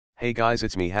Hey guys,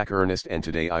 it's me Hacker Ernest, and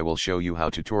today I will show you how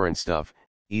to torrent stuff,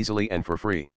 easily and for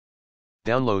free.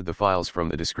 Download the files from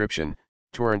the description,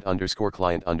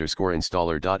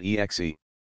 torrent_client_installer.exe.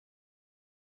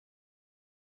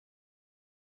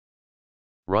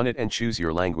 Run it and choose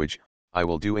your language. I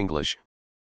will do English.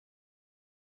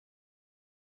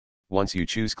 Once you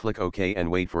choose, click OK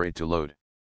and wait for it to load.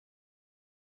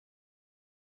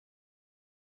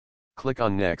 Click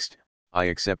on Next. I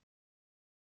accept.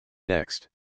 Next.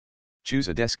 Choose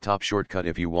a desktop shortcut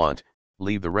if you want,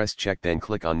 leave the rest checked, then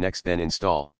click on Next, then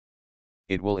Install.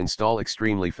 It will install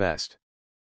extremely fast.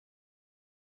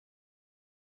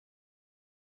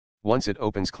 Once it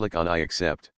opens, click on I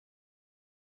accept.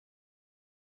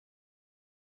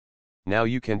 Now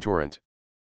you can torrent.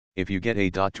 If you get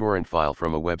a .torrent file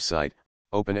from a website,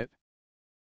 open it.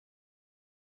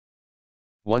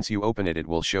 Once you open it, it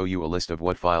will show you a list of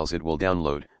what files it will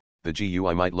download. The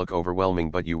GUI might look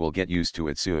overwhelming, but you will get used to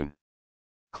it soon.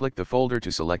 Click the folder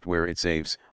to select where it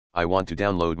saves. I want to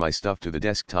download my stuff to the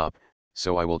desktop,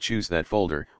 so I will choose that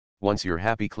folder. Once you're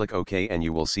happy, click OK and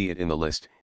you will see it in the list.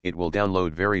 It will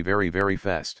download very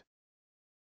fast.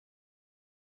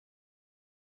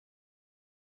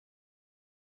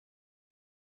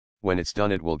 When it's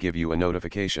done, it will give you a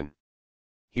notification.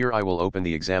 Here I will open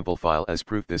the example file as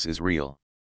proof this is real.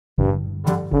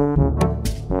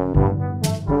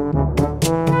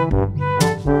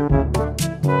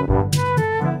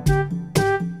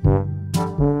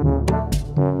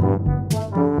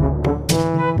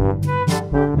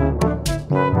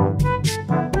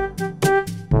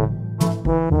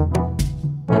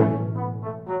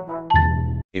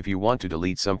 If you want to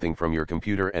delete something from your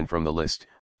computer and from the list,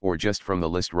 or just from the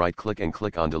list, right-click and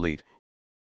click on Delete.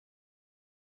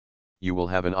 You will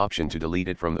have an option to delete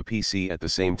it from the PC at the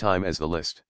same time as the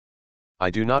list. I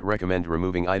do not recommend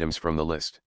removing items from the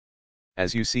list.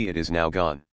 As you see, it is now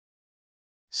gone.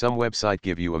 Some website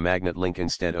give you a magnet link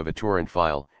instead of a torrent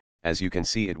file. As you can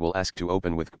see, it will ask to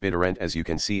open with BitTorrent. As you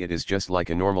can see, it is just like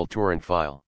a normal torrent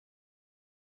file.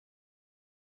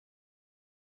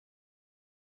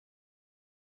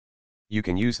 You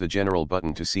can use the general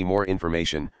button to see more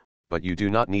information, but you do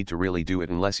not need to really do it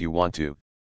unless you want to.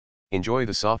 Enjoy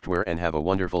the software and have a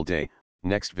wonderful day.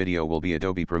 Next video will be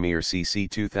Adobe Premiere CC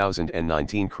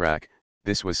 2019 crack.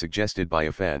 This was suggested by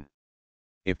a fan.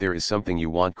 If there is something you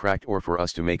want cracked or for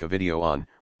us to make a video on,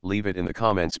 leave it in the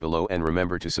comments below, and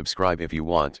remember to subscribe if you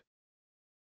want.